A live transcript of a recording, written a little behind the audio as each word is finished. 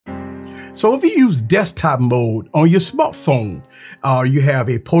So if you use desktop mode on your smartphone, or you have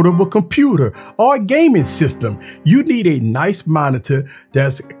a portable computer or a gaming system, you need a nice monitor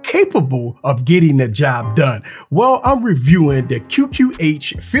that's capable of getting the job done. Well, I'm reviewing the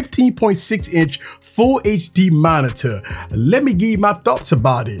QQH 15.6 inch Full HD monitor. Let me give you my thoughts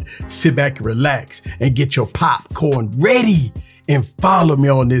about it. Sit back and relax and get your popcorn ready and follow me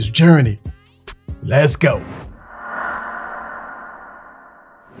on this journey. Let's go.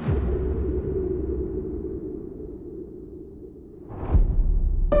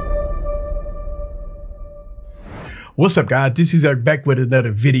 What's up, guys? This is Eric back with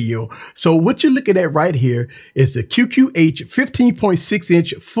another video. So what you're looking at right here is the QQH 15.6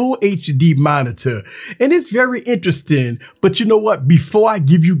 inch Full HD monitor. And it's very interesting, but you know what? Before I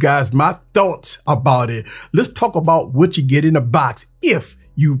give you guys my thoughts about it, let's talk about what you get in the box if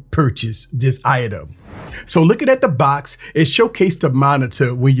you purchase this item. So looking at the box, it showcased the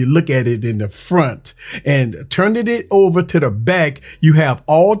monitor when you look at it in the front, and turning it over to the back, you have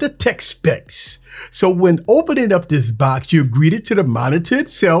all the tech specs. So when opening up this box, you're greeted to the monitor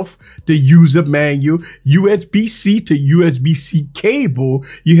itself, the user manual, USB-C to USB-C cable,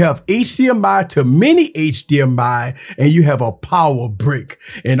 you have HDMI to mini HDMI, and you have a power brick.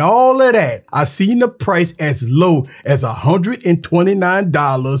 And all of that, I seen the price as low as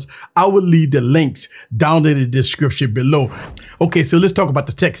 $129. I will leave the links down in the description below. Okay, so let's talk about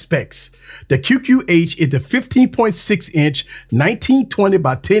the tech specs. The QQH is the 15.6 inch 1920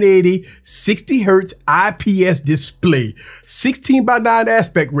 by 1080 60 Hertz IPS display, 16:9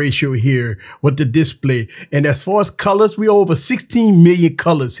 aspect ratio here with the display. And as far as colors, we over 16 million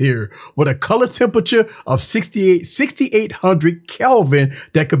colors here with a color temperature of 6800 Kelvin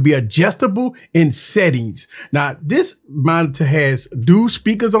that could be adjustable in settings. Now, this monitor has dual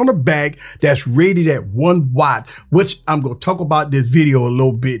speakers on the back that's rated at 1 watt, which I'm going to talk about this video a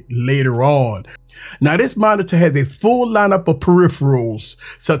little bit later on. Now, this monitor has a full lineup of peripherals,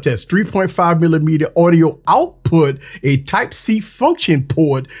 such as 3.5mm audio output, a Type-C function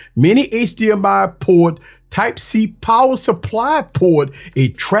port, mini HDMI port, Type-C power supply port, a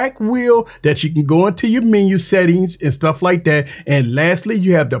track wheel that you can go into your menu settings and stuff like that. And lastly,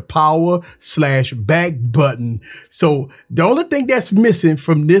 you have the power/back button. So the only thing that's missing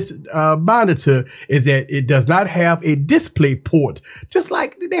from this monitor is that it does not have a display port. Just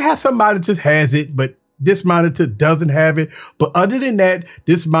like they have some monitors has it, but this monitor doesn't have it. But other than that,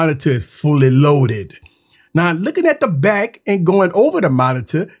 this monitor is fully loaded. Now, looking at the back and going over the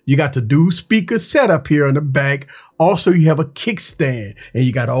monitor, you got the dual speaker setup here on the back. Also, you have a kickstand, and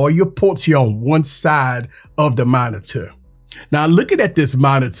you got all your ports here on one side of the monitor. Now, looking at this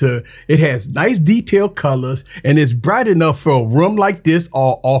monitor, it has nice detailed colors and it's bright enough for a room like this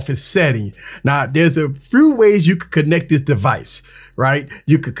or office setting. Now, there's a few ways you could connect this device, right?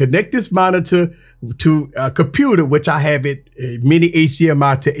 You could connect this monitor to a computer, which I have it a mini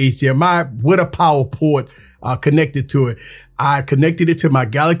HDMI to HDMI with a power port connected to it. I connected it to my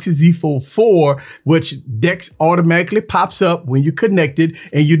Galaxy Z Fold 4, which DeX automatically pops up when you connect it,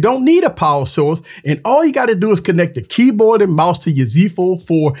 and you don't need a power source. And all you got to do is connect the keyboard and mouse to your Z Fold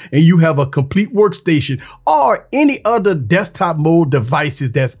 4, and you have a complete workstation or any other desktop mode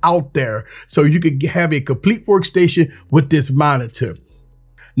devices that's out there. So you could have a complete workstation with this monitor.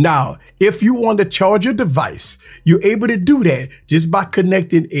 Now, if you want to charge your device, you're able to do that just by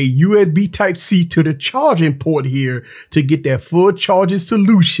connecting a USB Type-C to the charging port here to get that full charging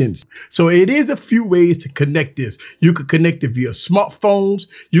solutions. So it is a few ways to connect this. You could connect it via smartphones.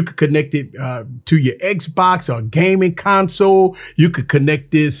 You could connect it to your Xbox or gaming console. You could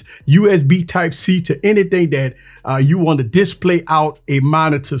connect this USB Type-C to anything that you want to display out a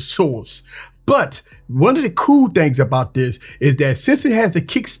monitor source. But one of the cool things about this is that since it has the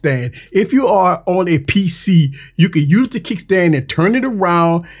kickstand, if you are on a PC, you can use the kickstand and turn it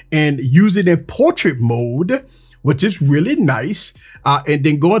around and use it in portrait mode, which is really nice. And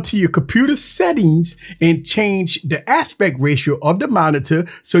then go into your computer settings and change the aspect ratio of the monitor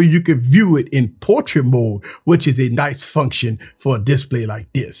so you can view it in portrait mode, which is a nice function for a display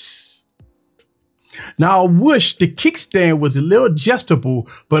like this. Now, I wish the kickstand was a little adjustable,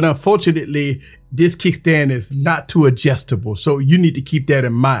 but unfortunately, this kickstand is not too adjustable. So you need to keep that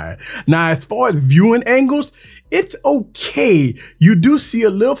in mind. Now, as far as viewing angles, it's okay. You do see a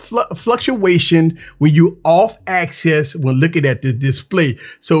little fluctuation when you off access when looking at the display.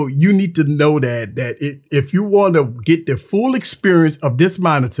 So you need to know that if you want to get the full experience of this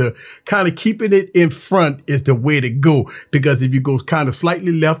monitor, kind of keeping it in front is the way to go. Because if you go kind of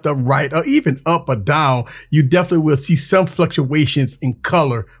slightly left or right or even up or down, you definitely will see some fluctuations in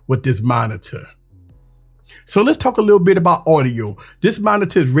color with this monitor. So let's talk a little bit about audio. This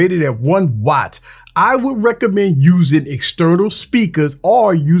monitor is rated at 1 watt. I would recommend using external speakers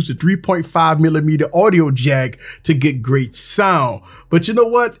or use the 3.5 millimeter audio jack to get great sound. But you know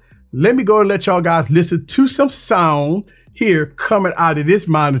what? Let me go and let y'all guys listen to some sound here coming out of this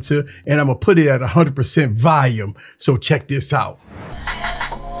monitor, and I'm gonna put it at 100% volume. So check this out.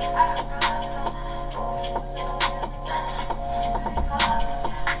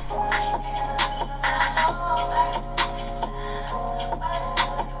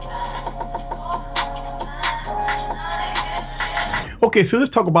 Okay, so let's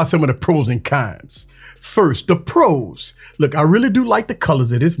talk about some of the pros and cons. First, the pros. Look, I really do like the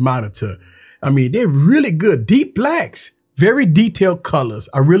colors of this monitor. I mean, they're really good, deep blacks, very detailed colors.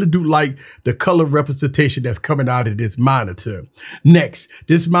 I really do like the color representation that's coming out of this monitor. Next,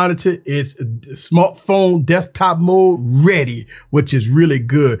 this monitor is smartphone desktop mode ready, which is really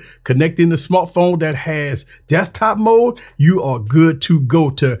good. Connecting the smartphone that has desktop mode, you are good to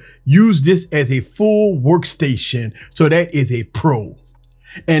go to use this as a full workstation. So that is a pro.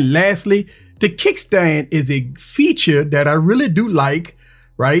 And lastly, the kickstand is a feature that I really do like.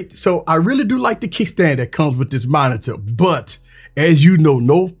 Right? So I really do like the kickstand that comes with this monitor, but as you know,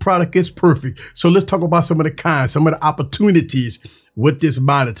 no product is perfect. So let's talk about some of the cons, some of the opportunities with this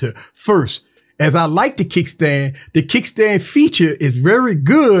monitor. First, as I like the kickstand feature is very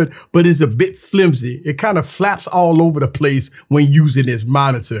good, but it's a bit flimsy. It kind of flaps all over the place when using this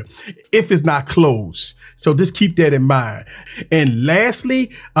monitor if it's not closed. So just keep that in mind. And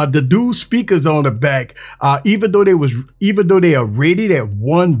lastly, the dual speakers on the back, even though they are rated at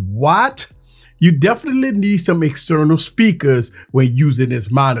 1 watt, you definitely need some external speakers when using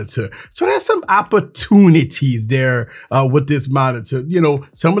this monitor. So there's some opportunities there with this monitor. You know,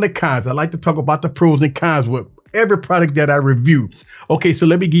 some of the cons. I like to talk about the pros and cons with every product that I review. Okay, so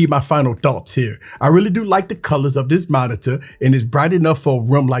let me give you my final thoughts here. I really do like the colors of this monitor, and it's bright enough for a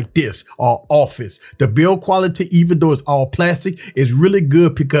room like this or office. The build quality, even though it's all plastic, is really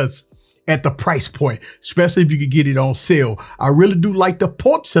good because at the price point, especially if you could get it on sale. I really do like the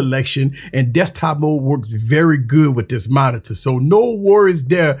port selection, and desktop mode works very good with this monitor. So no worries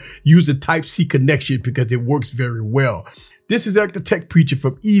there using Type-C connection because it works very well. This is Eric the Tech Preacher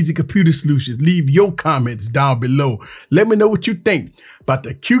from Easy Computer Solutions. Leave your comments down below. Let me know what you think about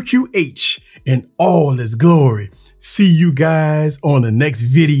the QQH in all its glory. See you guys on the next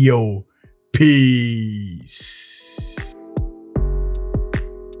video. Peace.